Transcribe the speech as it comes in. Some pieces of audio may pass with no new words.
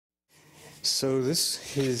So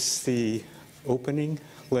this is the opening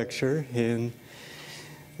lecture in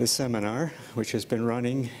the seminar, which has been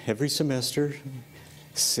running every semester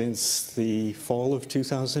since the fall of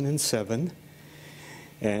 2007.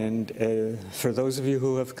 And for those of you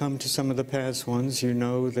who have come to some of the past ones, you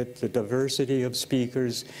know that the diversity of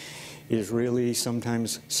speakers is really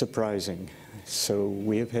sometimes surprising. So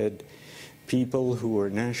we have had people who are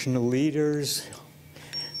national leaders,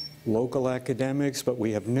 local academics, but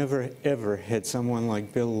we have never, ever had someone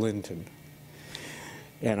like Bill Linton.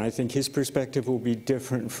 And I think his perspective will be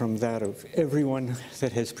different from that of everyone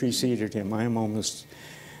that has preceded him. I am almost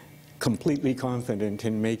completely confident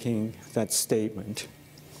in making that statement.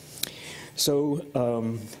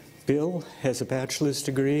 So Bill has a bachelor's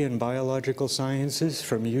degree in biological sciences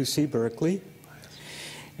from UC Berkeley.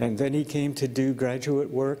 And then he came to do graduate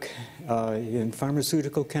work in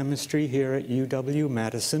pharmaceutical chemistry here at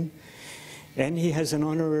UW-Madison. And he has an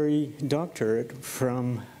honorary doctorate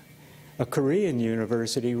from a Korean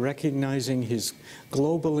university recognizing his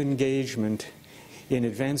global engagement in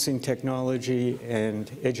advancing technology and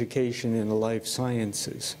education in the life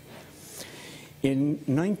sciences. In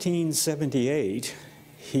 1978,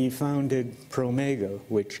 he founded Promega,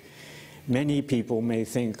 which many people may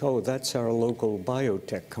think, oh, that's our local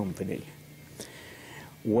biotech company.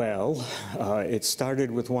 Well, it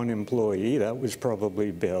started with one employee, that was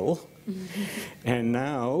probably Bill, and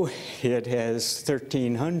now it has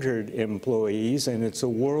 1,300 employees, and it's a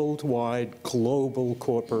worldwide global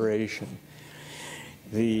corporation.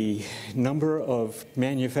 The number of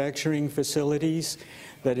manufacturing facilities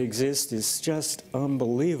that exist is just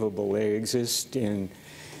unbelievable. They exist in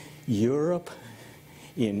Europe,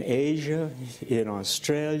 in Asia, in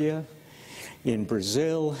Australia, in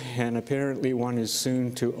Brazil, and apparently one is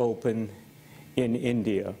soon to open in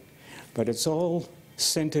India. But it's all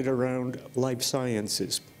centered around life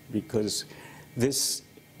sciences because this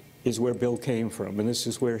is where Bill came from and this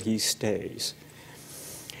is where he stays.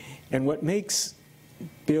 And what makes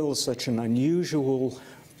Bill such an unusual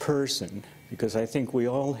person, because I think we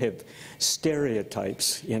all have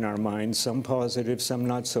stereotypes in our minds, some positive, some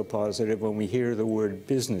not so positive, when we hear the word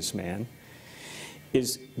businessman,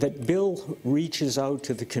 is that Bill reaches out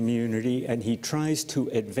to the community and he tries to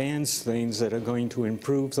advance things that are going to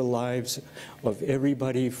improve the lives of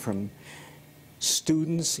everybody from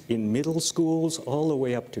students in middle schools all the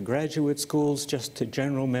way up to graduate schools, just to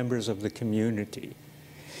general members of the community.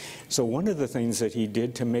 So one of the things that he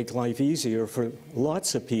did to make life easier for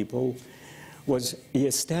lots of people was he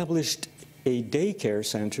established a daycare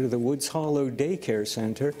center, the Woods Hollow Daycare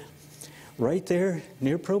Center, right there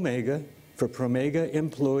near Promega, for Promega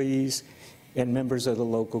employees and members of the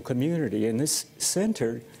local community. And this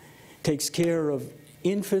center takes care of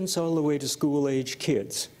infants all the way to school-age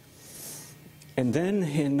kids. And then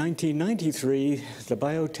in 1993, the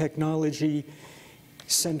Biotechnology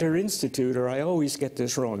Center Institute, or I always get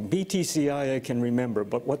this wrong, BTCI I can remember,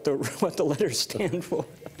 but what the letters stand for,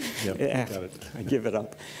 yep, got it. I give it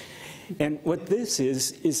up. And what this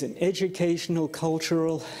is an educational,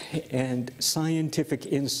 cultural, and scientific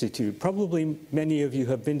institute. Probably many of you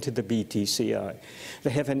have been to the BTCI. They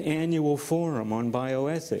have an annual forum on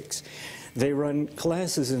bioethics. They run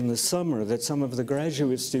classes in the summer that some of the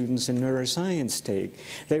graduate students in neuroscience take.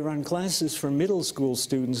 They run classes for middle school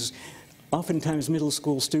students, oftentimes middle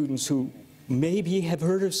school students who maybe have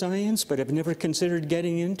heard of science but have never considered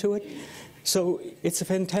getting into it. So it's a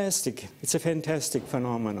fantastic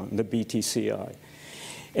phenomenon, the BTCI.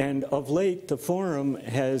 And of late, the forum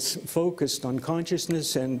has focused on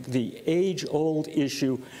consciousness and the age-old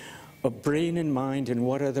issue of brain and mind and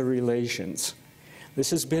what are the relations. This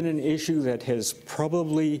has been an issue that has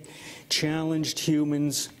probably challenged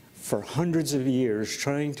humans for hundreds of years,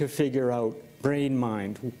 trying to figure out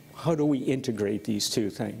brain-mind. How do we integrate these two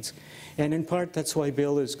things? And in part, that's why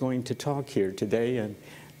Bill is going to talk here today. And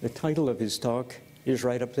the title of his talk is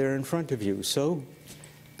right up there in front of you. So,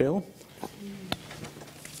 Bill?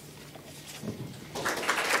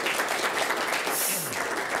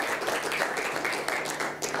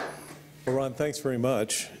 Well, Ron, thanks very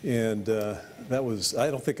much. And that was, I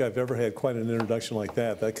don't think I've ever had quite an introduction like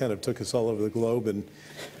that. That kind of took us all over the globe.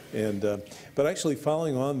 But actually,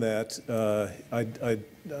 following on that,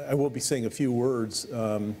 I will be saying a few words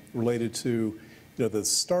related to the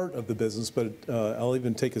start of the business, but I'll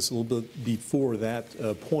even take us a little bit before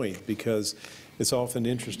that point, because it's often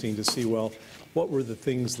interesting to see, well, what were the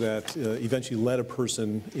things that eventually led a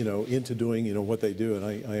person, into doing, what they do,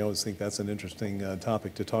 and I always think that's an interesting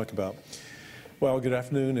topic to talk about. Well, good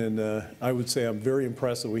afternoon, and I would say I'm very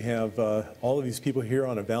impressed that we have all of these people here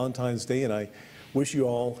on a Valentine's Day, and I wish you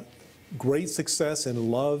all great success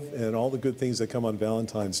and love and all the good things that come on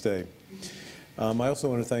Valentine's Day. I also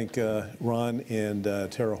want to thank Ron and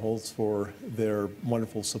Tara Holtz for their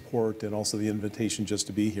wonderful support and also the invitation just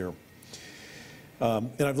to be here.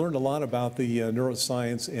 And I've learned a lot about the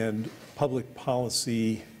neuroscience and public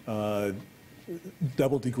policy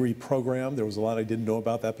double degree program. There was a lot I didn't know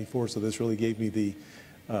about that before, so this really gave me the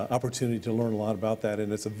opportunity to learn a lot about that,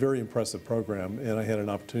 and it's a very impressive program, and I had an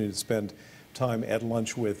opportunity to spend time at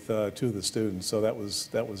lunch with 2 of the students, so that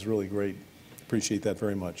was really great. Appreciate that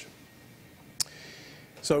very much.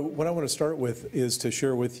 So what I want to start with is to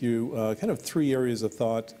share with you kind of 3 areas of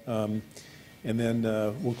thought, and then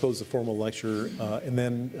we'll close the formal lecture. And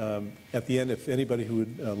then at the end, if anybody who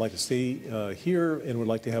would like to stay here and would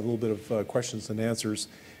like to have a little bit of questions and answers,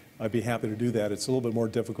 I'd be happy to do that. It's a little bit more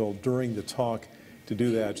difficult during the talk to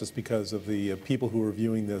do that just because of the people who are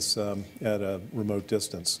viewing this at a remote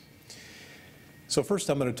distance. So first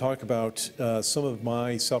I'm going to talk about some of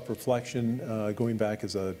my self-reflection going back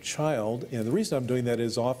as a child. And the reason I'm doing that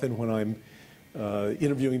is often when I'm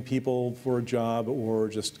interviewing people for a job or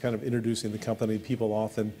just kind of introducing the company, people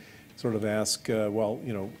often sort of ask, well,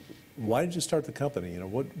 you know, why did you start the company? You know,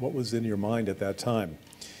 what was in your mind at that time?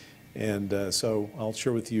 And so I'll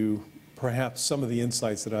share with you perhaps some of the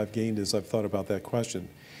insights that I've gained as I've thought about that question.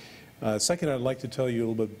 Second, I'd like to tell you a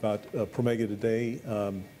little bit about Promega today.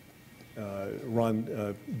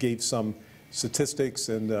 Ron gave some statistics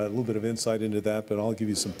and a little bit of insight into that, but I'll give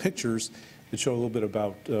you some pictures that show a little bit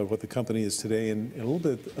about what the company is today and a little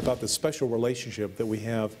bit about the special relationship that we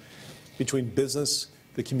have between business,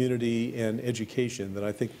 the community, and education that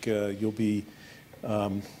I think you'll be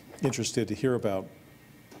interested to hear about.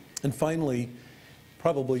 And finally,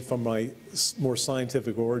 probably from my more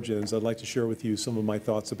scientific origins, I'd like to share with you some of my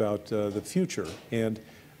thoughts about the future and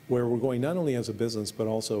where we're going not only as a business, but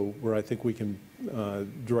also where I think we can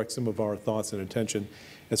direct some of our thoughts and attention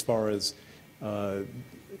as far as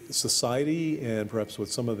society and perhaps what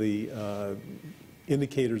some of the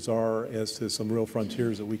indicators are as to some real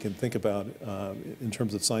frontiers that we can think about in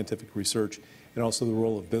terms of scientific research and also the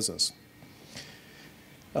role of business.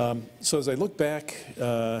 So as I look back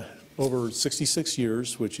over 66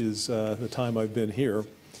 years, which is the time I've been here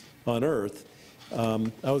on Earth,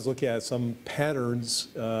 I was looking at some patterns,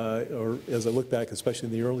 or as I look back, especially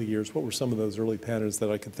in the early years, what were some of those early patterns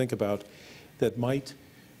that I could think about that might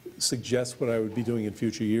suggest what I would be doing in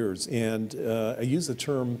future years. And I use the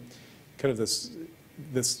term kind of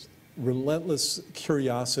this relentless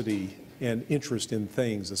curiosity and interest in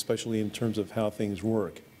things, especially in terms of how things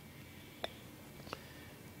work.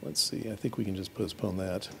 Let's see, I think we can just postpone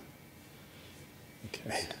that.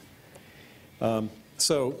 Okay.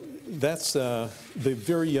 So that's the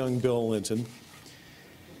very young Bill Linton.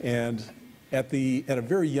 And at a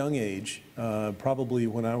very young age, probably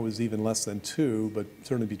when I was even less than 2, but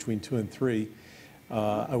certainly between 2 and 3,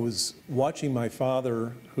 I was watching my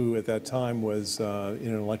father, who at that time was in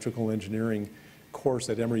an electrical engineering course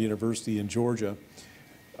at Emory University in Georgia.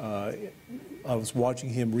 I was watching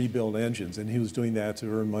him rebuild engines, and he was doing that to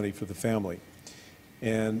earn money for the family.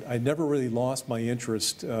 And I never really lost my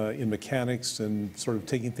interest in mechanics and sort of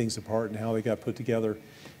taking things apart and how they got put together.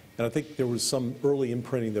 And I think there was some early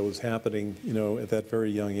imprinting that was happening, you know, at that very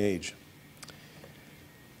young age.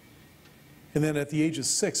 And then at the age of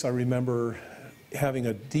 6, I remember having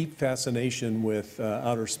a deep fascination with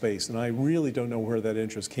outer space. And I really don't know where that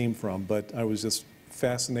interest came from, but I was just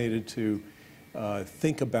fascinated to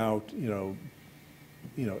think about, you know,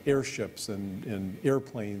 airships and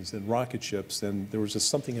airplanes and rocket ships, and there was just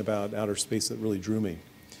something about outer space that really drew me.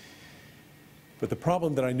 But the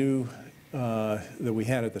problem that I knew that we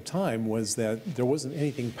had at the time was that there wasn't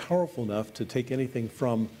anything powerful enough to take anything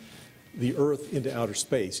from the Earth into outer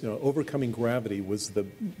space. You know, overcoming gravity was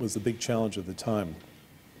the big challenge of the time.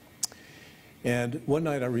 And one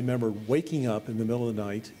night I remember waking up in the middle of the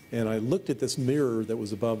night, and I looked at this mirror that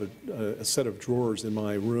was above a set of drawers in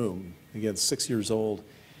my room, again, 6 years old.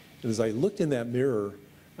 And as I looked in that mirror,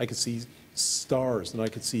 I could see stars and I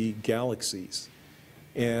could see galaxies.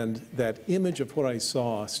 And that image of what I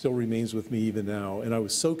saw still remains with me even now. And I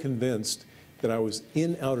was so convinced that I was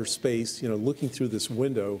in outer space, you know, looking through this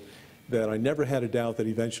window, that I never had a doubt that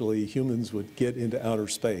eventually humans would get into outer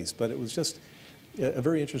space. But it was just a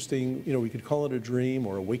very interesting, you know, we could call it a dream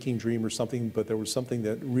or a waking dream or something, but there was something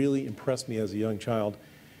that really impressed me as a young child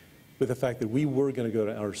with the fact that we were going to go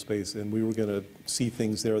to outer space and we were going to see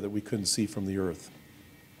things there that we couldn't see from the Earth.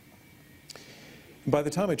 And by the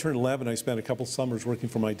time I turned 11, I spent a couple summers working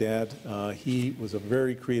for my dad. He was a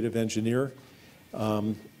very creative engineer,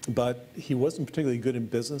 but he wasn't particularly good in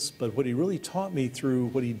business. But what he really taught me through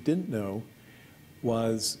what he didn't know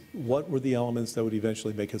was what were the elements that would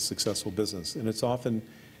eventually make a successful business. And it's often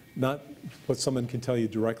not what someone can tell you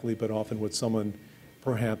directly, but often what someone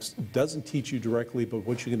perhaps doesn't teach you directly, but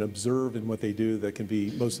what you can observe in what they do that can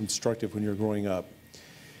be most instructive when you're growing up.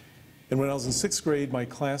 And when I was in 6th grade, my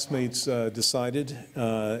classmates decided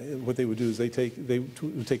what they would do is they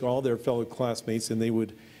would take all their fellow classmates and they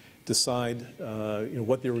would decide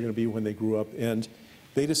what they were going to be when they grew up. And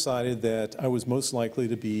they decided that I was most likely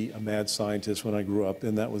to be a mad scientist when I grew up,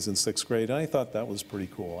 and that was in 6th grade. And I thought that was pretty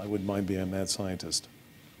cool. I wouldn't mind being a mad scientist.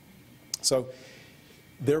 So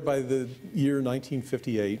there by the year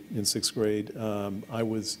 1958 in 6th grade, I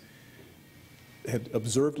had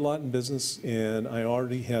observed a lot in business, and I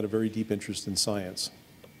already had a very deep interest in science.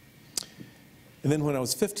 And then when I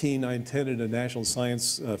was 15, I attended a National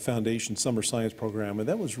Science Foundation summer science program, and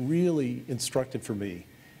that was really instructive for me.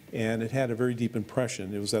 And it had a very deep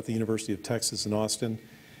impression. It was at the University of Texas in Austin.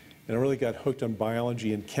 And I really got hooked on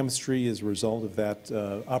biology and chemistry as a result of that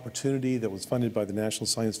opportunity that was funded by the National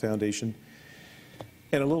Science Foundation.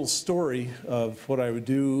 And a little story of what I would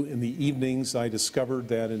do in the evenings, I discovered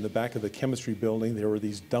that in the back of the chemistry building there were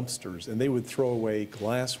these dumpsters, and they would throw away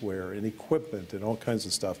glassware and equipment and all kinds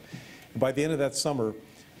of stuff. And by the end of that summer,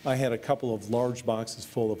 I had a couple of large boxes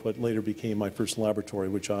full of what later became my first laboratory,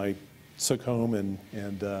 which I took home,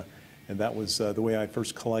 and that was the way I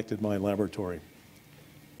first collected my laboratory.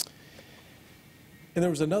 And there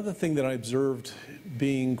was another thing that I observed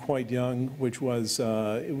being quite young, which was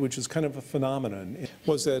kind of a phenomenon,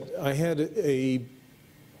 was that I had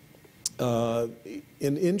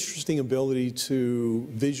an interesting ability to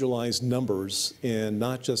visualize numbers, and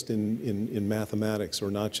not just in mathematics,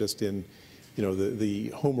 or not just in the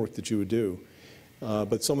homework that you would do,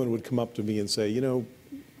 but someone would come up to me and say,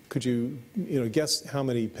 could you guess how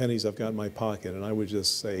many pennies I've got in my pocket? And I would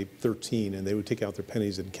just say 13, and they would take out their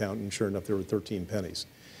pennies and count, and sure enough, there were 13 pennies.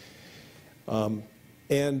 And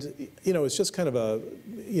it's just kind of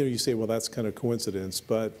you say, well, that's kind of coincidence,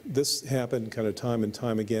 but this happened kind of time and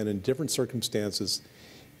time again in different circumstances.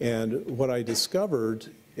 And what I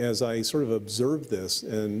discovered as I sort of observed this,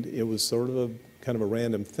 and it was sort of kind of a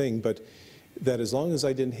random thing, but that as long as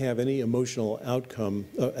I didn't have any emotional outcome,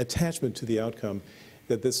 attachment to the outcome,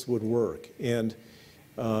 that this would work. And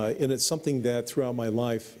it's something that throughout my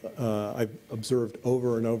life I've observed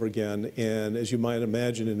over and over again. And as you might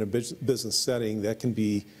imagine, in a business setting, that can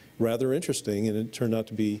be rather interesting, and it turned out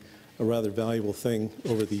to be a rather valuable thing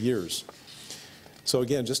over the years. So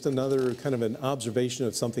again, just another kind of an observation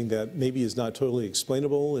of something that maybe is not totally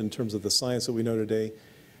explainable in terms of the science that we know today,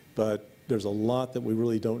 but there's a lot that we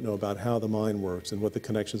really don't know about how the mind works and what the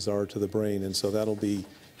connections are to the brain. And so that'll be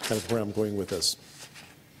kind of where I'm going with this.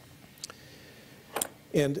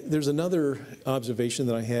 And there's another observation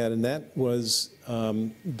that I had, and that was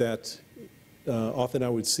that often I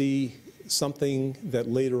would see something that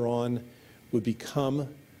later on would become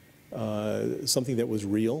something that was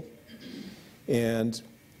real. And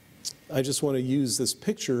I just want to use this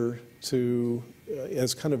picture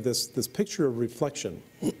as kind of this picture of reflection.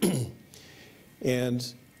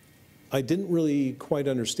 And I didn't really quite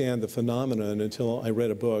understand the phenomenon until I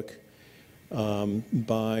read a book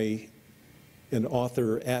by an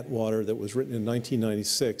author, Atwater, that was written in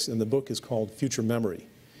 1996, and the book is called Future Memory.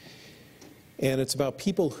 And it's about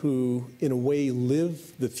people who, in a way,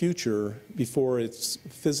 live the future before it's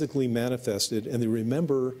physically manifested, and they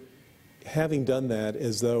remember having done that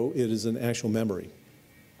as though it is an actual memory.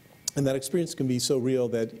 And that experience can be so real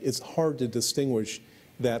that it's hard to distinguish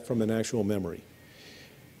that from an actual memory.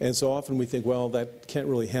 And so often we think, well, that can't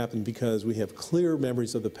really happen because we have clear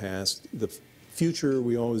memories of the past. The future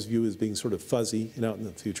we always view as being sort of fuzzy and out in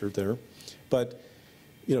the future there. But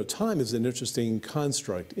time is an interesting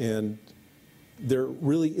construct, and there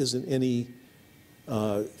really isn't any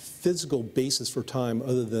physical basis for time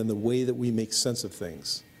other than the way that we make sense of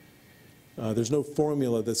things. There's no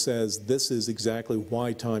formula that says this is exactly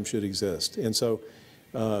why time should exist. And so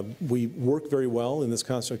we work very well in this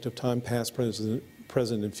construct of time, past,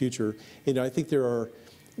 present, and future. And I think there are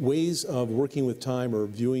ways of working with time or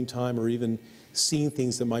viewing time or even seeing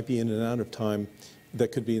things that might be in and out of time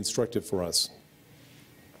that could be instructive for us.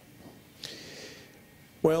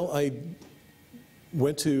 Well, I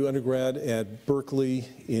went to undergrad at Berkeley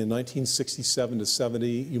in 1967 to 70.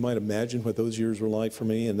 You might imagine what those years were like for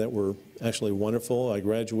me, and that were actually wonderful. I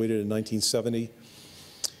graduated in 1970.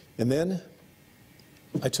 And then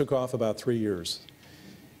I took off about 3 years.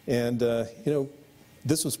 And,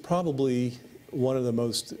 this was probably one of the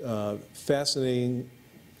most fascinating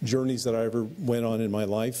journeys that I ever went on in my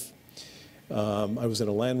life. I was in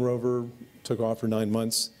a Land Rover, took off for 9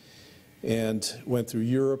 months. and went through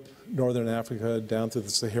Europe, Northern Africa, down through the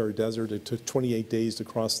Sahara Desert. It took 28 days to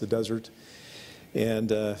cross the desert,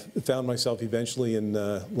 and found myself eventually in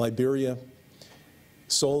Liberia.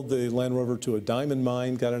 Sold the Land Rover to a diamond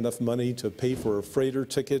mine, got enough money to pay for a freighter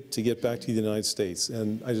ticket to get back to the United States.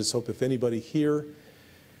 And I just hope if anybody here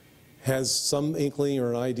has some inkling or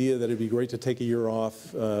an idea that it'd be great to take a year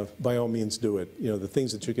off, by all means do it. You know, the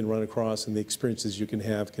things that you can run across and the experiences you can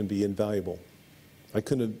have can be invaluable. I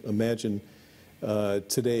couldn't imagine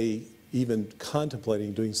today even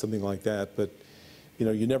contemplating doing something like that, but you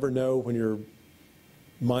know, you never know when your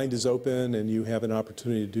mind is open and you have an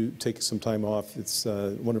opportunity to take some time off. It's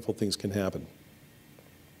wonderful things can happen.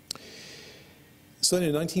 So then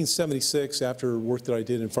in 1976, after work that I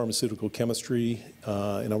did in pharmaceutical chemistry,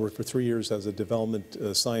 and I worked for 3 years as a development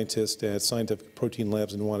scientist at Scientific Protein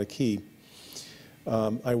Labs in Wanakee,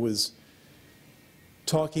 I was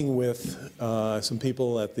talking with some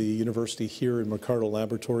people at the university here in McCardle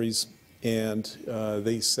Laboratories, and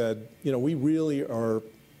they said, you know, we really are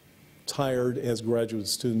tired as graduate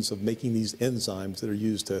students of making these enzymes that are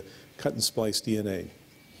used to cut and splice DNA.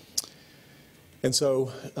 And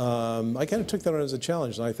so I kind of took that on as a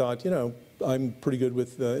challenge, and I thought, you know, I'm pretty good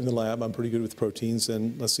with, in the lab, I'm pretty good with proteins,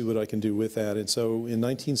 and let's see what I can do with that. And so in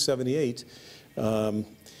 1978,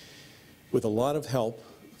 with a lot of help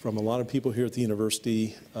from a lot of people here at the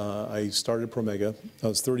university, I started Promega. I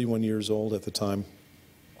was 31 years old at the time.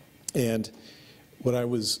 And what I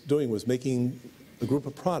was doing was making a group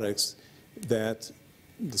of products that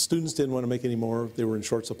the students didn't want to make anymore. They were in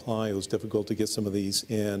short supply. It was difficult to get some of these,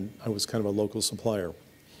 and I was kind of a local supplier.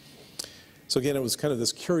 So again, it was kind of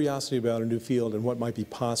this curiosity about a new field and what might be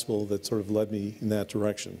possible that sort of led me in that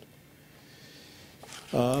direction.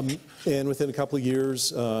 And within a couple of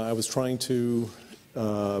years, I was trying to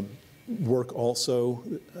work also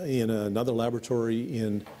in another laboratory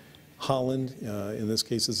in Holland. In this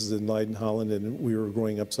case, this is in Leiden, Holland, and we were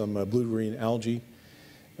growing up some blue-green algae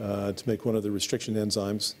to make one of the restriction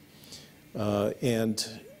enzymes.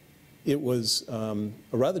 And it was a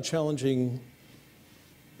rather challenging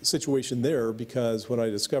situation there, because what I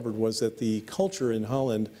discovered was that the culture in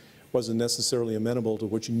Holland wasn't necessarily amenable to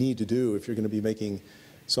what you need to do if you're going to be making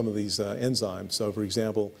some of these enzymes. So for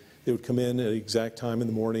example, they would come in at the exact time in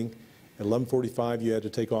the morning. At 11:45 you had to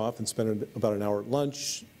take off and spend about an hour at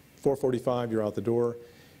lunch. 4:45 you're out the door.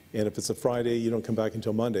 And if it's a Friday, you don't come back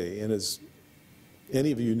until Monday. And as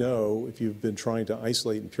any of you know, if you've been trying to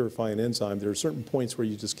isolate and purify an enzyme, there are certain points where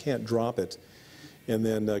you just can't drop it and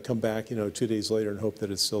then come back, you know, 2 days later and hope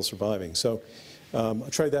that it's still surviving. So I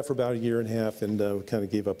tried that for about a year and a half and kind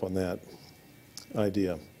of gave up on that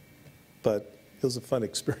idea. But it was a fun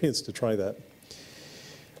experience to try that.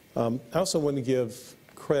 I also want to give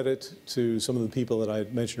credit to some of the people that I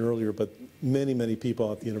mentioned earlier, but many, many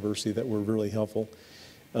people at the university that were really helpful.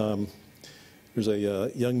 There's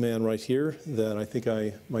a young man right here that I think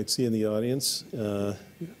I might see in the audience,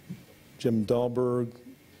 Jim Dahlberg,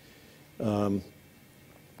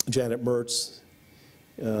 Janet Mertz,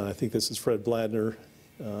 I think this is Fred Bladner,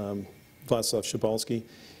 Václav Shabalsky.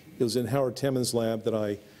 It was in Howard Timmons' lab that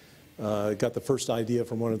I got the first idea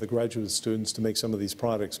from one of the graduate students to make some of these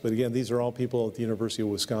products. But again, these are all people at the University of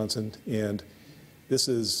Wisconsin, and this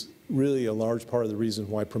is really a large part of the reason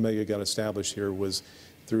why Promega got established here, was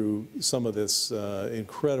through some of this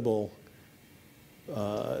incredible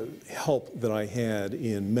help that I had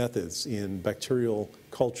in methods, in bacterial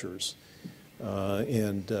cultures,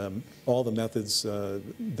 and all the methods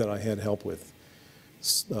that I had help with.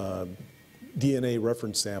 DNA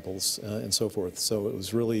reference samples and so forth. So it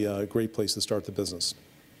was really a great place to start the business.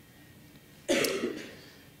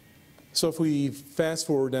 So if we fast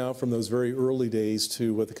forward now from those very early days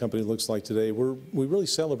to what the company looks like today, we really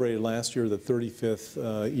celebrated last year the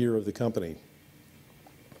 35th year of the company.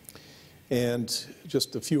 And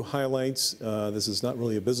just a few highlights. This is not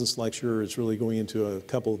really a business lecture. It's really going into a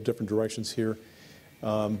couple of different directions here.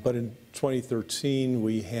 But in 2013,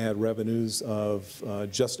 we had revenues of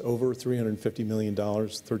just over $350 million,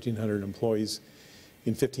 1,300 employees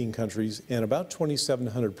in 15 countries, and about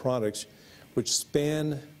 2,700 products, which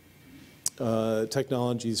span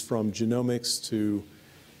technologies from genomics to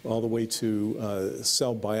all the way to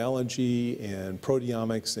cell biology and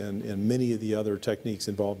proteomics and many of the other techniques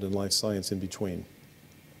involved in life science in between.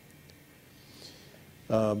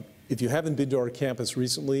 If you haven't been to our campus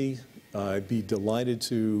recently, I'd be delighted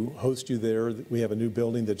to host you there. We have a new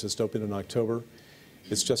building that just opened in October.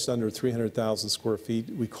 It's just under 300,000 square feet.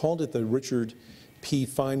 We called it the Richard P.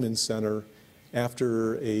 Feynman Center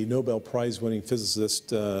after a Nobel Prize winning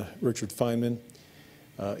physicist, Richard Feynman.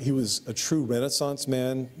 He was a true Renaissance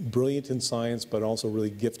man, brilliant in science, but also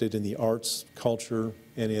really gifted in the arts, culture,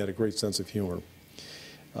 and he had a great sense of humor.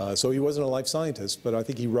 So he wasn't a life scientist, but I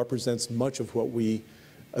think he represents much of what we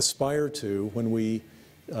aspire to when we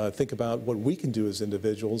think about what we can do as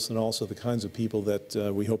individuals and also the kinds of people that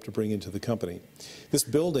we hope to bring into the company. This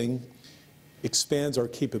building expands our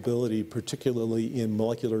capability, particularly in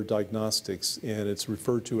molecular diagnostics, and it's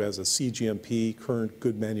referred to as a CGMP, Current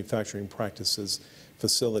Good Manufacturing Practices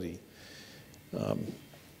facility.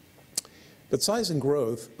 But size and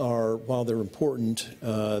growth are, while they're important,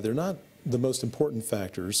 they're not the most important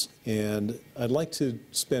factors, and I'd like to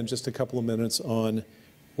spend just a couple of minutes on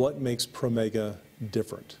what makes Promega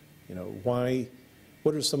different. You know,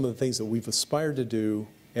 what are some of the things that we've aspired to do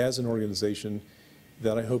as an organization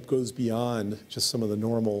that I hope goes beyond just some of the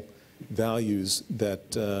normal values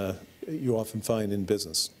that you often find in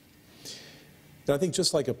business. And I think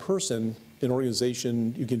just like a person, an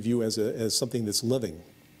organization you can view as something that's living.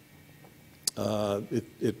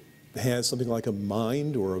 It has something like a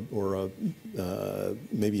mind or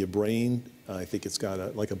maybe a brain. I think it's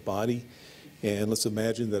got like a body. And let's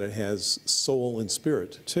imagine that it has soul and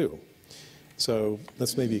spirit too. So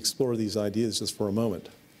let's maybe explore these ideas just for a moment.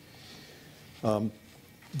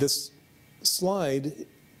 This slide,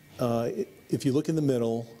 if you look in the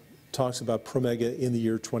middle, talks about Promega in the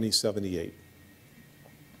year 2078.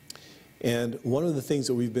 And one of the things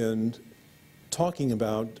that we've been talking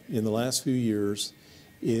about in the last few years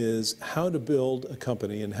is how to build a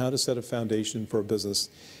company and how to set a foundation for a business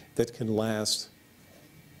that can last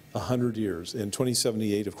 100 years. And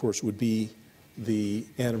 2078, of course, would be the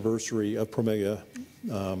anniversary of Promega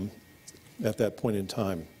at that point in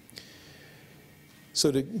time. So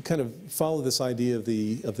to kind of follow this idea of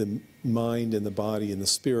the mind and the body and the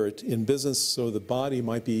spirit in business, so the body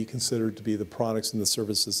might be considered to be the products and the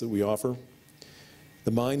services that we offer.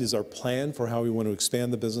 The mind is our plan for how we want to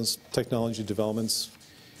expand the business, technology developments,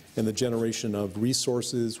 and the generation of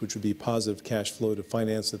resources, which would be positive cash flow to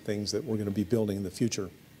finance the things that we're going to be building in the future.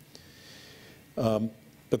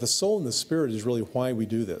 But the soul and the spirit is really why we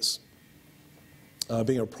do this.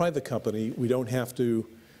 Being a private company, we don't have to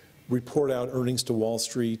report out earnings to Wall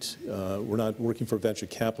Street. We're not working for venture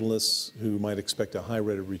capitalists who might expect a high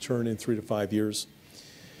rate of return in 3 to 5 years.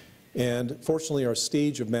 And fortunately, our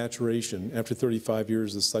stage of maturation after 35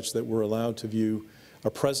 years is such that we're allowed to view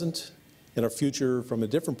our present and our future from a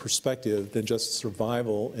different perspective than just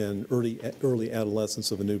survival and early adolescence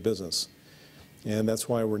of a new business. And that's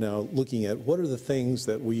why we're now looking at what are the things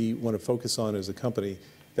that we want to focus on as a company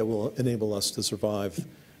that will enable us to survive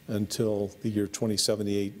until the year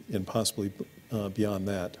 2078 and possibly beyond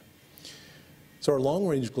that. So our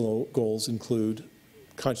long-range goals include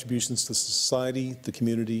contributions to society, the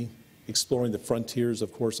community, exploring the frontiers,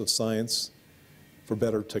 of course, of science for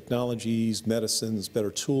better technologies, medicines, better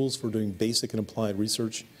tools for doing basic and applied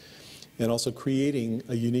research, and also creating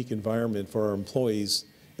a unique environment for our employees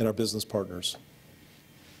and our business partners.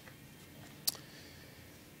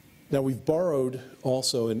 Now, we've borrowed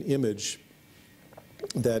also an image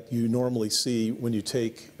that you normally see when you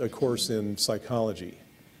take a course in psychology.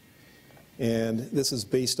 And this is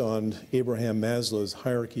based on Abraham Maslow's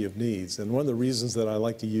hierarchy of needs. And one of the reasons that I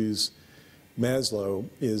like to use Maslow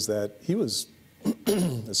is that he was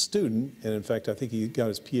a student, and in fact, I think he got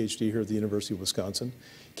his PhD here at the University of Wisconsin,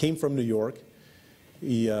 came from New York.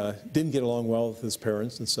 He didn't get along well with his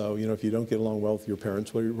parents, and so, you know, if you don't get along well with your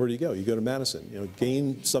parents, where do you go? You go to Madison, you know,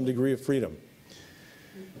 gain some degree of freedom.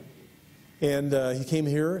 And he came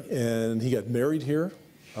here, and he got married here.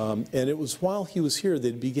 And it was while he was here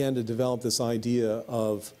that he began to develop this idea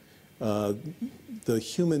of the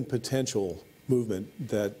human potential movement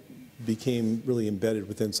that became really embedded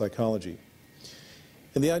within psychology.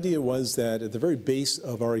 And the idea was that at the very base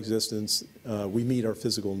of our existence, we meet our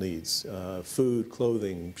physical needs, food,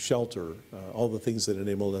 clothing, shelter, all the things that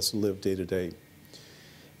enable us to live day to day.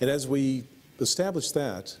 And as we establish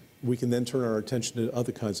that, we can then turn our attention to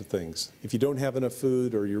other kinds of things. If you don't have enough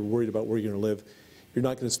food or you're worried about where you're going to live, you're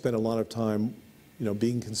not going to spend a lot of time, you know,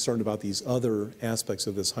 being concerned about these other aspects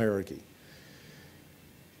of this hierarchy.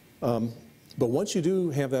 But once you do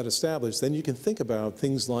have that established, then you can think about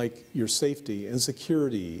things like your safety and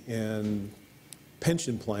security and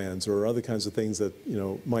pension plans or other kinds of things that, you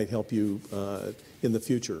know, might help you in the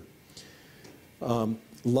future.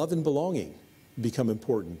 Love and belonging become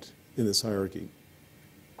important in this hierarchy.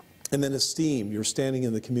 And then esteem, your standing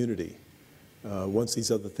in the community, once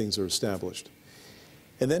these other things are established.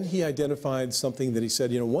 And then he identified something that he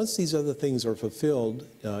said, you know, once these other things are fulfilled,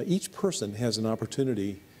 each person has an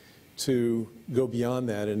opportunity to go beyond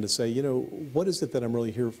that and to say, you know, what is it that I'm really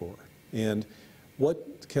here for? And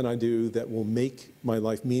what can I do that will make my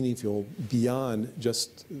life meaningful beyond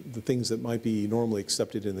just the things that might be normally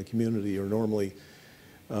accepted in the community or normally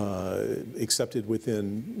accepted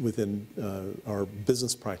within our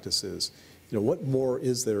business practices? You know, what more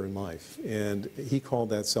is there in life? And he called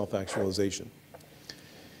that self-actualization.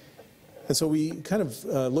 And so we kind of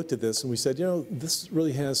looked at this and we said, you know, this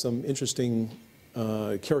really has some interesting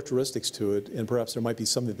characteristics to it, and perhaps there might be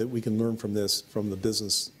something that we can learn from this from the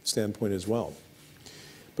business standpoint as well.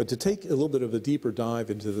 But to take a little bit of a deeper dive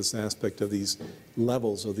into this aspect of these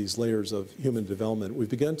levels, or these layers of human development, we've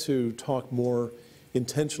begun to talk more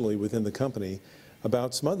intentionally within the company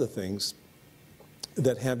about some other things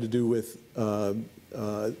that have to do with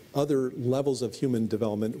other levels of human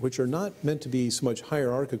development, which are not meant to be so much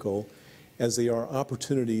hierarchical as they are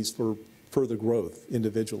opportunities for further growth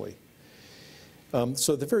individually.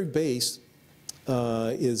 So at the very base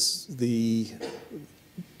is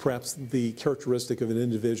perhaps the characteristic of an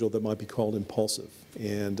individual that might be called impulsive.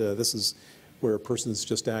 And this is where a person is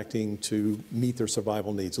just acting to meet their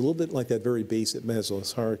survival needs, a little bit like that very base at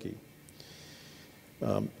Maslow's hierarchy.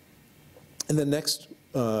 And then next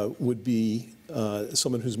would be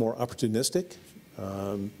someone who's more opportunistic.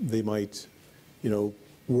 They might, you know,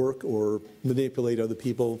 work or manipulate other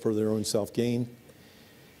people for their own self-gain.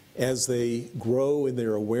 As they grow in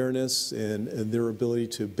their awareness and their ability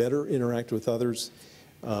to better interact with others,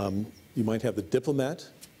 you might have the diplomat,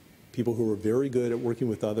 people who are very good at working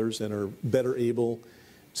with others and are better able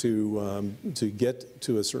to get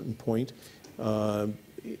to a certain point, you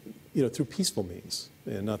know, through peaceful means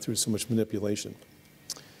and not through so much manipulation.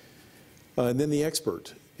 And then the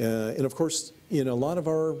expert. And of course, in a lot of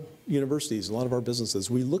our universities, a lot of our businesses,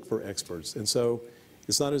 we look for experts. And so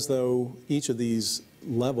it's not as though each of these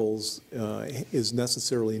levels is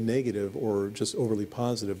necessarily negative or just overly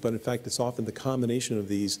positive, but in fact it's often the combination of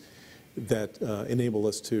these that enable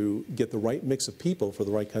us to get the right mix of people for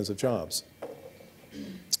the right kinds of jobs.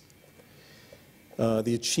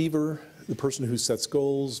 The achiever, the person who sets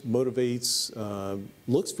goals, motivates,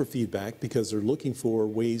 looks for feedback because they're looking for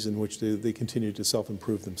ways in which they continue to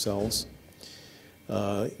self-improve themselves.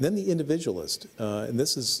 Then the individualist, and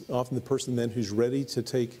this is often the person then who's ready to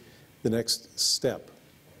take the next step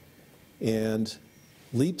and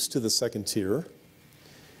leaps to the second tier,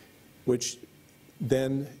 which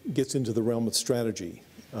then gets into the realm of strategy.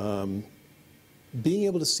 Being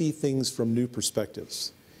able to see things from new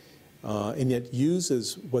perspectives, and yet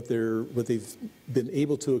uses what they've been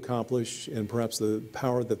able to accomplish and perhaps the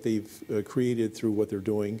power that they've created through what they're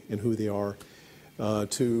doing and who they are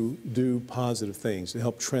to do positive things, to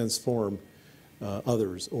help transform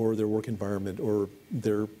others or their work environment or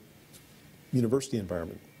their university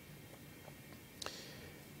environment.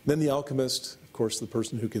 Then the alchemist, of course, the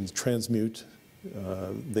person who can transmute.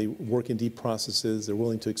 They work in deep processes. They're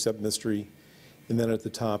willing to accept mystery. And then at the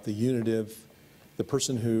top, the unitive, the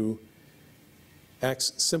person who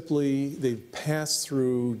acts simply. They've passed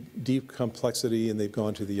through deep complexity and they've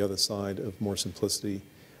gone to the other side of more simplicity.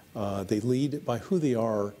 They lead by who they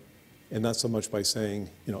are and not so much by saying,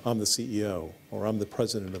 you know, I'm the CEO or I'm the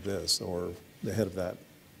president of this or the head of that.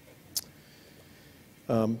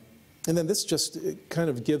 And then this just kind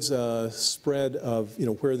of gives a spread of, you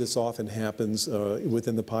know, where this often happens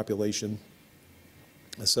within the population.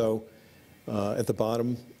 So at the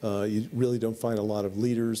bottom, you really don't find a lot of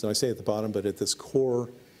leaders. And I say at the bottom, but at this core,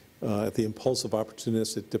 at the impulsive,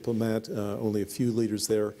 opportunistic diplomat, only a few leaders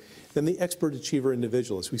there. Then the expert achiever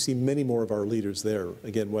individualist. We see many more of our leaders there.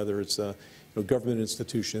 Again, whether it's you know, government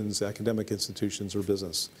institutions, academic institutions, or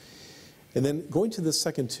business. And then going to the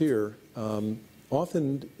second tier,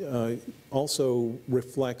 often also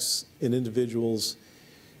reflects an individual's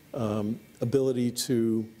ability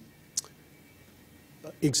to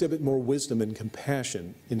exhibit more wisdom and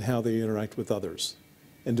compassion in how they interact with others,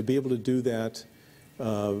 and to be able to do that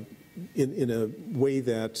in a way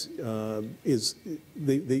that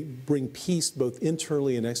they bring peace both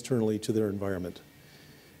internally and externally to their environment.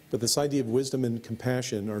 But this idea of wisdom and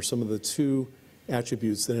compassion are some of the two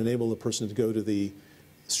attributes that enable a person to go to the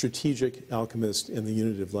strategic, alchemist, and the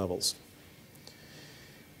unitive levels.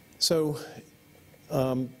 So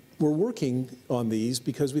we're working on these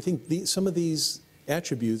because we think some of these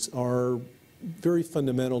attributes are very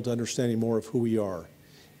fundamental to understanding more of who we are.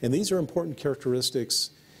 And these are important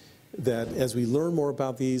characteristics that as we learn more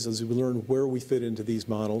about these, as we learn where we fit into these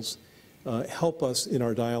models, help us in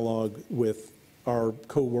our dialogue with our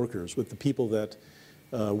co-workers, with the people that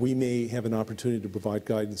we may have an opportunity to provide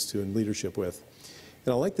guidance to and leadership with.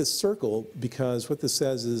 And I like this circle because what this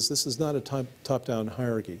says is this is not a top-down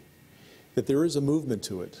hierarchy, that there is a movement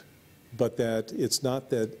to it. but that it's not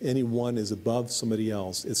that any one is above somebody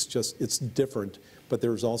else. It's just, it's different, but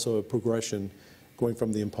there's also a progression going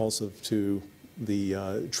from the impulsive to the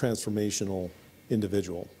transformational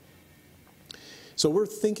individual. So we're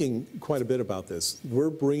thinking quite a bit about this. We're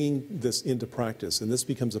bringing this into practice, and this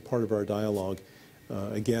becomes a part of our dialogue,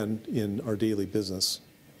 again, in our daily business.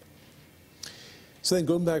 So then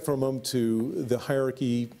going back for a moment to the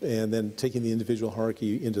hierarchy and then taking the individual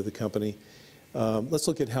hierarchy into the company, let's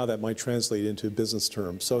look at how that might translate into business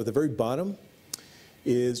terms. So at the very bottom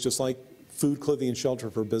is just like food, clothing, and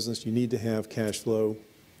shelter for business. You need to have cash flow.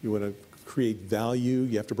 You want to create value.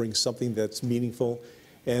 You have to bring something that's meaningful.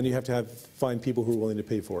 And you have to find people who are willing to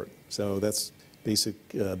pay for it. So that's basic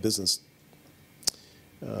business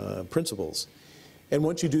principles. And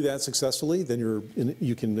once you do that successfully, then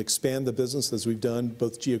you can expand the business as we've done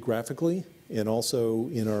both geographically and also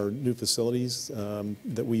in our new facilities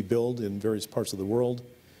that we build in various parts of the world.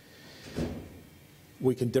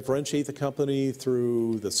 We can differentiate the company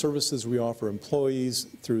through the services we offer employees,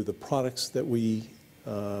 through the products that we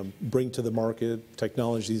bring to the market,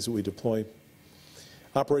 technologies that we deploy.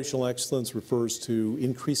 Operational excellence refers to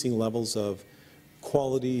increasing levels of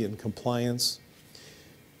quality and compliance.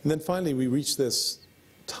 And then finally, we reach this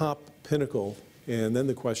top pinnacle, and then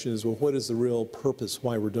the question is, well, what is the real purpose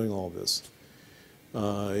why we're doing all of this?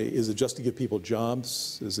 Is it just to give people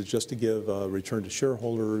jobs? Is it just to give a return to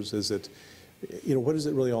shareholders? Is it, what is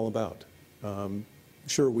it really all about?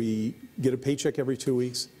 Sure, we get a paycheck every 2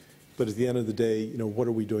 weeks, but at the end of the day, what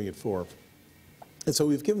are we doing it for? And so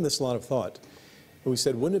we've given this a lot of thought. And we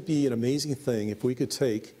said, wouldn't it be an amazing thing if we could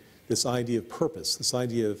take this idea of purpose, this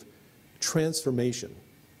idea of transformation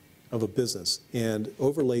of a business, and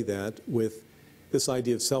overlay that with this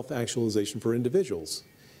idea of self-actualization for individuals,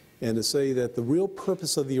 and to say that the real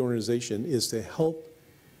purpose of the organization is to help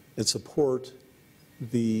and support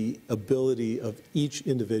the ability of each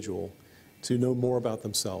individual to know more about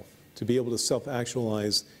themselves, to be able to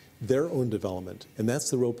self-actualize their own development. And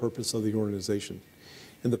that's the real purpose of the organization.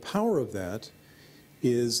 And the power of that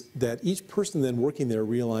is that each person then working there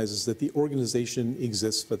realizes that the organization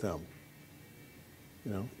exists for them.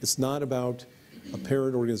 It's not about a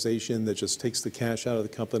parent organization that just takes the cash out of the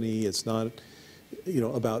company. It's not,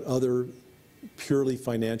 about other purely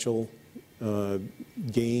financial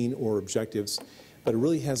gain or objectives, but it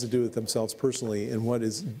really has to do with themselves personally and what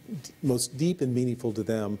is most deep and meaningful to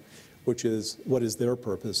them, which is what is their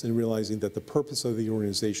purpose, and realizing that the purpose of the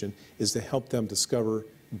organization is to help them discover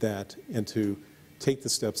that and to take the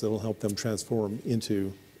steps that will help them transform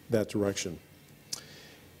into that direction.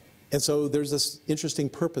 And so there's this interesting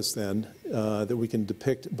purpose then that we can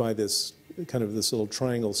depict by this kind of this little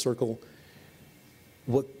triangle circle.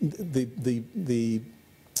 What the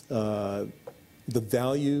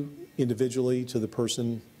value individually to the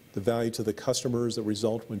person, the value to the customers that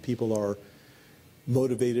result when people are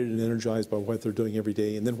motivated and energized by what they're doing every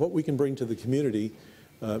day, and then what we can bring to the community.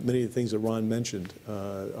 Many of the things that Ron mentioned,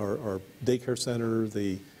 our daycare center,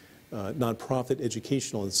 the nonprofit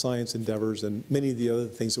educational and science endeavors, and many of the other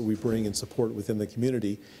things that we bring and support within the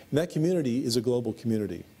community. And that community is a global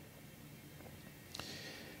community.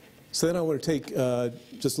 So then I want to take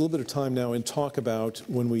just a little bit of time now and talk about,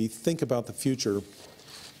 when we think about the future,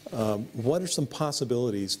 what are some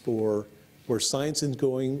possibilities for where science is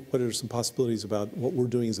going, what are some possibilities about what we're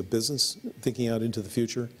doing as a business, thinking out into the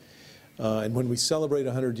future. And when we celebrate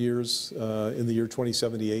 100 years in the year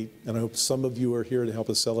 2078, and I hope some of you are here to help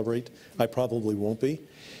us celebrate, I probably won't be.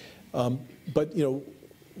 But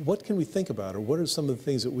what can we think about, or what are some of the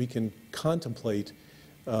things that we can contemplate,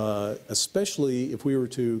 especially if we were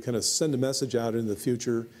to kind of send a message out in the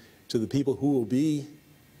future to the people who will be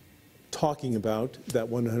talking about that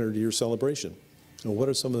 100-year celebration? And what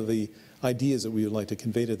are some of the ideas that we would like to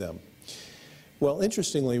convey to them? Well,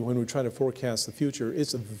 interestingly, when we try to forecast the future,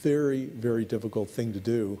 it's a very, very difficult thing to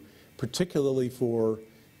do, particularly for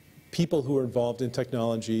people who are involved in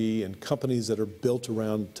technology and companies that are built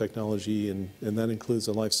around technology, and that includes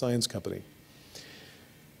a life science company.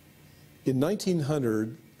 In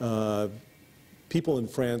 1900, people in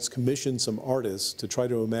France commissioned some artists to try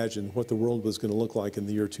to imagine what the world was going to look like in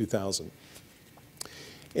the year 2000.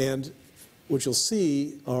 And what you'll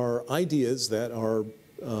see are ideas that are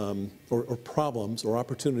or problems or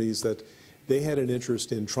opportunities that they had an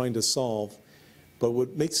interest in trying to solve. But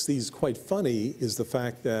what makes these quite funny is the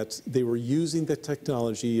fact that they were using the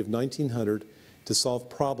technology of 1900 to solve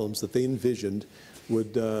problems that they envisioned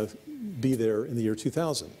would be there in the year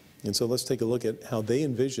 2000. And so let's take a look at how they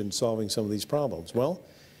envisioned solving some of these problems. Well,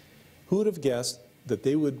 who would have guessed that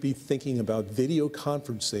they would be thinking about video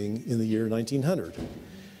conferencing in the year 1900?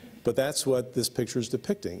 But that's what this picture is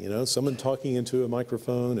depicting, you know, someone talking into a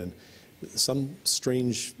microphone and some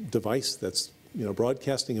strange device that's, you know,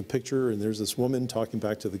 broadcasting a picture, and there's this woman talking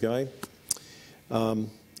back to the guy.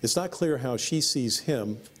 It's not clear how she sees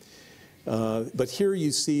him, but here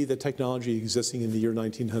you see the technology existing in the year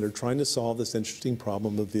 1900 trying to solve this interesting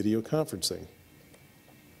problem of video conferencing.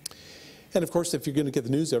 And of course, if you're going to get the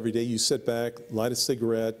news every day, you sit back, light a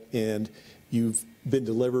cigarette, and you've been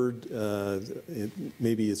delivered,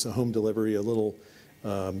 maybe it's a home delivery, a little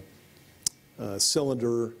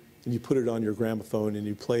cylinder, and you put it on your gramophone and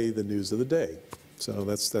you play the news of the day. So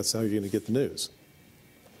that's how you're going to get the news.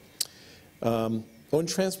 On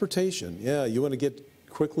transportation, yeah, you want to get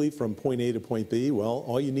quickly from point A to point B. Well,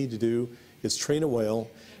 all you need to do is train a whale,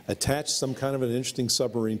 attach some kind of an interesting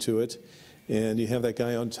submarine to it, and you have that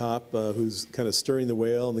guy on top who's kind of steering the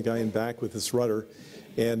whale and the guy in back with this rudder.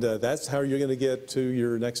 And that's how you're going to get to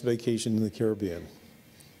your next vacation in the Caribbean.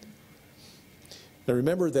 Now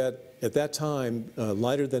remember that at that time,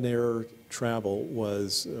 lighter than air travel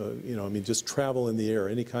was, you know, I mean, just travel in the air,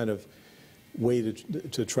 any kind of way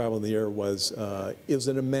to travel in the air was, it was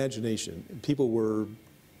an imagination. People were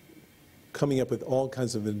coming up with all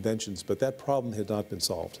kinds of inventions, but that problem had not been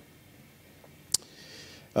solved.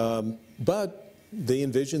 But they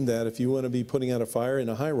envisioned that if you want to be putting out a fire in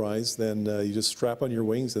a high-rise, then you just strap on your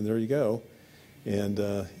wings and there you go. And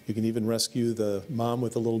you can even rescue the mom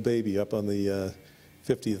with a little baby up on the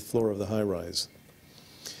 50th floor of the high-rise.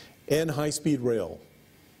 And high-speed rail.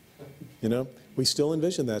 You know, we still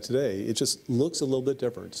envision that today. It just looks a little bit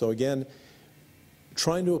different. So again,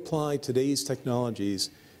 trying to apply today's technologies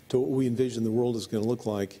to what we envision the world is going to look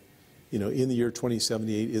like, you know, in the year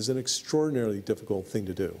 2078 is an extraordinarily difficult thing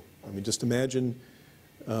to do. I mean, just imagine,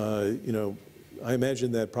 you know, I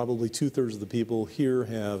imagine that probably 2/3 of the people here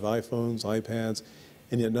have iPhones, iPads,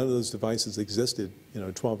 and yet none of those devices existed, you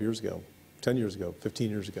know, 12 years ago, 10 years ago,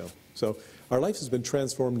 15 years ago. So our life has been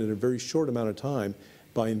transformed in a very short amount of time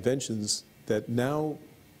by inventions that now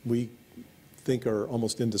we think are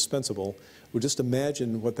almost indispensable. Well, just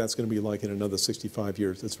imagine what that's going to be like in another 65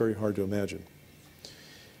 years. It's very hard to imagine.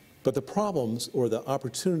 But the problems or the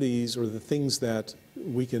opportunities or the things that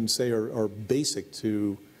we can say are basic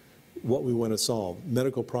to what we want to solve,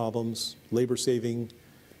 medical problems, labor saving,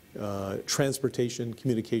 transportation,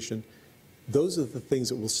 communication, those are the things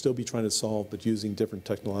that we'll still be trying to solve, but using different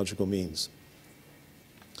technological means.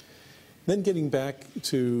 Then getting back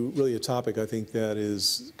to really a topic I think that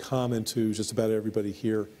is common to just about everybody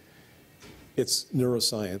here, it's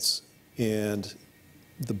neuroscience and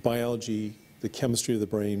the biology, the chemistry of the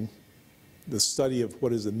brain, the study of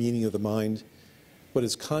what is the meaning of the mind, what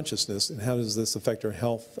is consciousness, and how does this affect our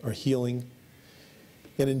health, our healing,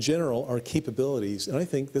 and in general, our capabilities. And I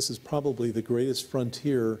think this is probably the greatest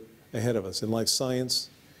frontier ahead of us in life science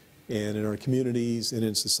and in our communities and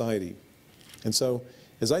in society. And so,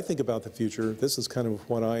 as I think about the future, this is kind of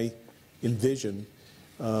what I envision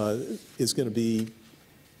is going to be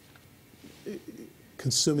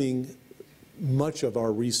consuming much of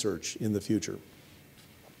our research in the future.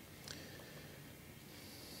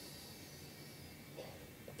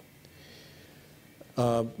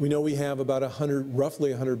 We know we have about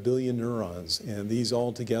roughly 100 billion neurons, and these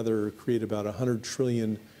all together create about 100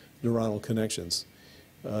 trillion neuronal connections.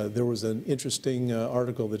 There was an interesting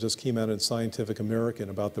article that just came out in Scientific American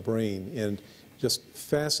about the brain, and just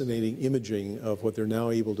fascinating imaging of what they're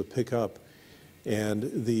now able to pick up, and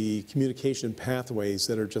the communication pathways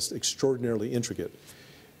that are just extraordinarily intricate.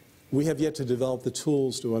 We have yet to develop the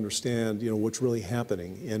tools to understand, you know, what's really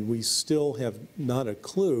happening, and we still have not a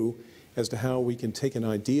clue as to how we can take an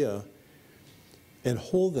idea and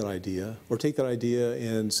hold that idea, or take that idea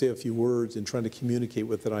and say a few words and trying to communicate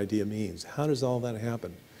what that idea means. How does all that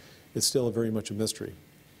happen? It's still very much a mystery.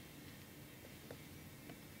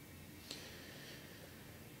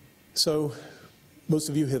 So most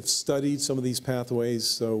of you have studied some of these pathways,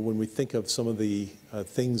 so when we think of some of the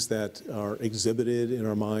things that are exhibited in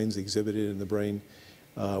our minds, exhibited in the brain,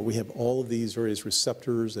 we have all of these various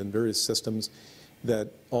receptors and various systems that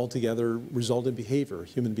altogether result in behavior,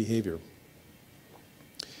 human behavior.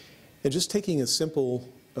 And just taking a simple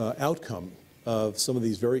outcome of some of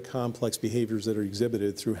these very complex behaviors that are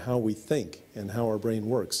exhibited through how we think and how our brain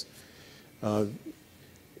works.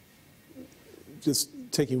 Just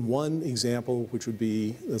taking one example, which would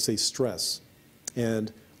be, let's say, stress,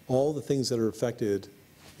 and all the things that are affected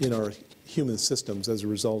in our human systems as a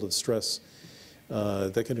result of stress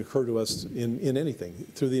that can occur to us in anything,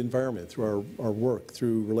 through the environment, through our work,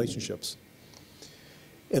 through relationships.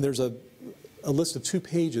 And there's a a list of 2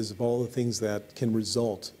 pages of all the things that can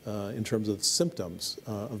result in terms of symptoms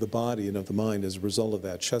of the body and of the mind as a result of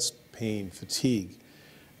that: chest pain, fatigue,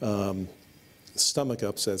 stomach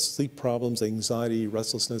upsets, sleep problems, anxiety,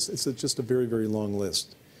 restlessness. It's just a very, very long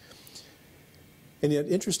list. And yet,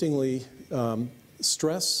 interestingly,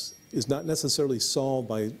 stress is not necessarily solved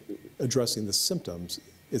by addressing the symptoms.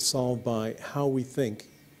 It's solved by how we think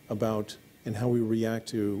about and how we react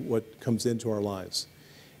to what comes into our lives.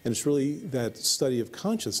 And it's really that study of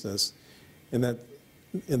consciousness and that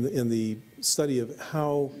in the study of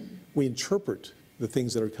how we interpret the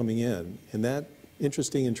things that are coming in, and that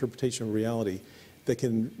interesting interpretation of reality that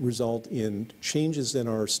can result in changes in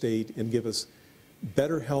our state and give us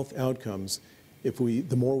better health outcomes if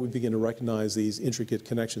the more we begin to recognize these intricate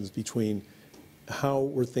connections between how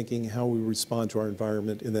we're thinking, how we respond to our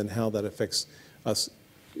environment, and then how that affects us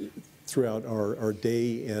throughout our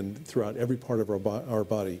day and throughout every part of our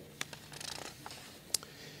body.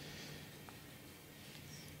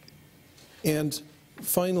 And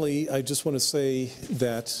finally, I just want to say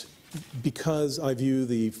that because I view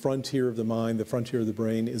the frontier of the mind, the frontier of the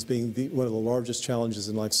brain, as being one of the largest challenges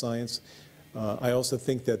in life science, I also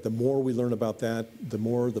think that the more we learn about that, the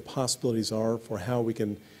more the possibilities are for how we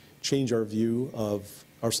can change our view of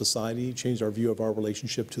our society, change our view of our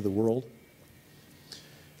relationship to the world.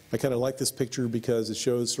 I kind of like this picture because it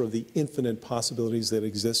shows sort of the infinite possibilities that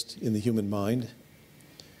exist in the human mind.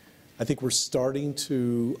 I think we're starting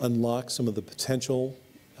to unlock some of the potential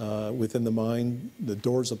within the mind. The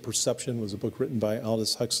Doors of Perception was a book written by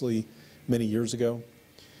Aldous Huxley many years ago.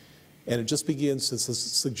 And it just begins to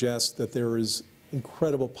suggest that there is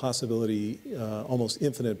incredible possibility, almost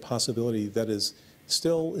infinite possibility, that is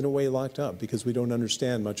still in a way locked up because we don't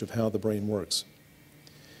understand much of how the brain works.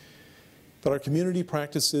 But our community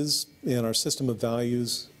practices and our system of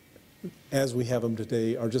values, as we have them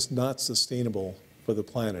today, are just not sustainable for the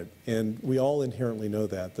planet. And we all inherently know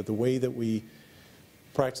that the way that we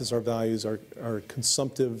practice our values, our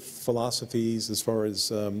consumptive philosophies as far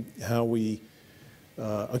as how we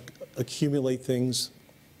accumulate things.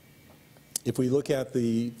 If we look at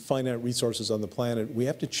the finite resources on the planet, we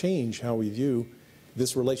have to change how we view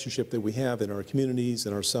this relationship that we have in our communities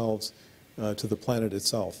and ourselves to the planet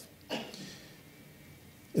itself.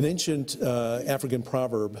 An ancient African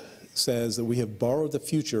proverb says that we have borrowed the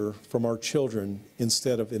future from our children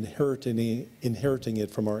instead of inheriting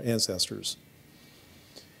it from our ancestors.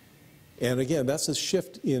 And again, that's a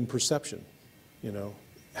shift in perception, you know,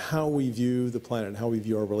 how we view the planet, how we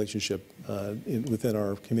view our relationship within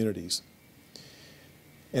our communities.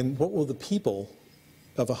 And what will the people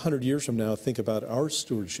of 100 years from now think about our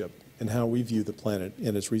stewardship and how we view the planet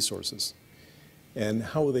and its resources? And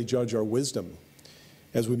how will they judge our wisdom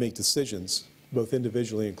as we make decisions, both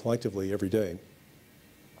individually and collectively, every day?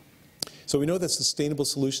 So we know that sustainable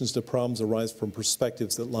solutions to problems arise from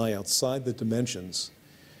perspectives that lie outside the dimensions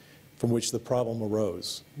from which the problem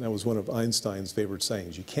arose. That was one of Einstein's favorite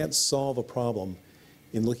sayings. You can't solve a problem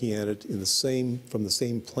in looking at it from the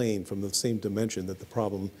same plane, from the same dimension that the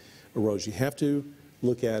problem arose. You have to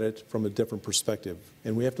look at it from a different perspective.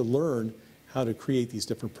 And we have to learn how to create these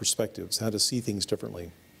different perspectives, how to see things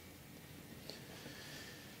differently.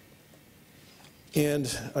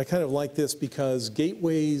 And I kind of like this because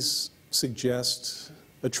gateways suggest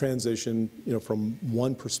a transition, you know, from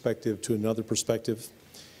one perspective to another perspective.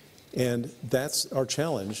 And that's our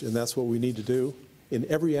challenge, and that's what we need to do in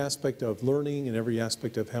every aspect of learning, in every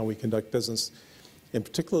aspect of how we conduct business, and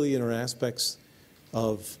particularly in our aspects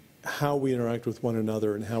of how we interact with one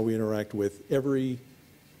another and how we interact with every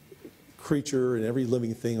creature and every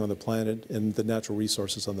living thing on the planet and the natural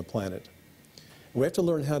resources on the planet. We have to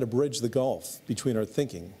learn how to bridge the gulf between our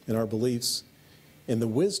thinking and our beliefs and the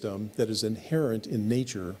wisdom that is inherent in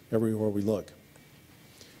nature everywhere we look.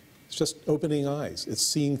 It's just opening eyes. It's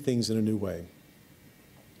seeing things in a new way.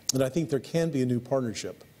 And I think there can be a new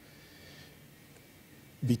partnership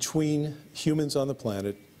between humans on the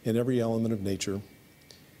planet and every element of nature.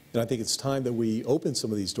 And I think it's time that we open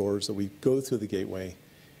some of these doors, that we go through the gateway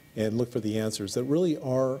and look for the answers that really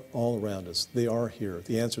are all around us. They are here.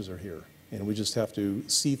 The answers are here. And we just have to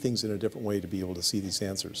see things in a different way to be able to see these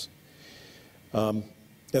answers.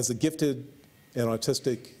 As the gifted and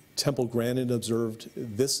autistic Temple Grandin observed,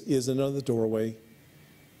 this is another doorway,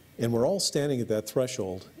 and we're all standing at that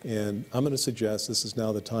threshold, and I'm going to suggest this is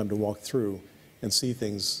now the time to walk through and see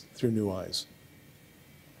things through new eyes.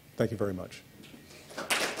 Thank you very much.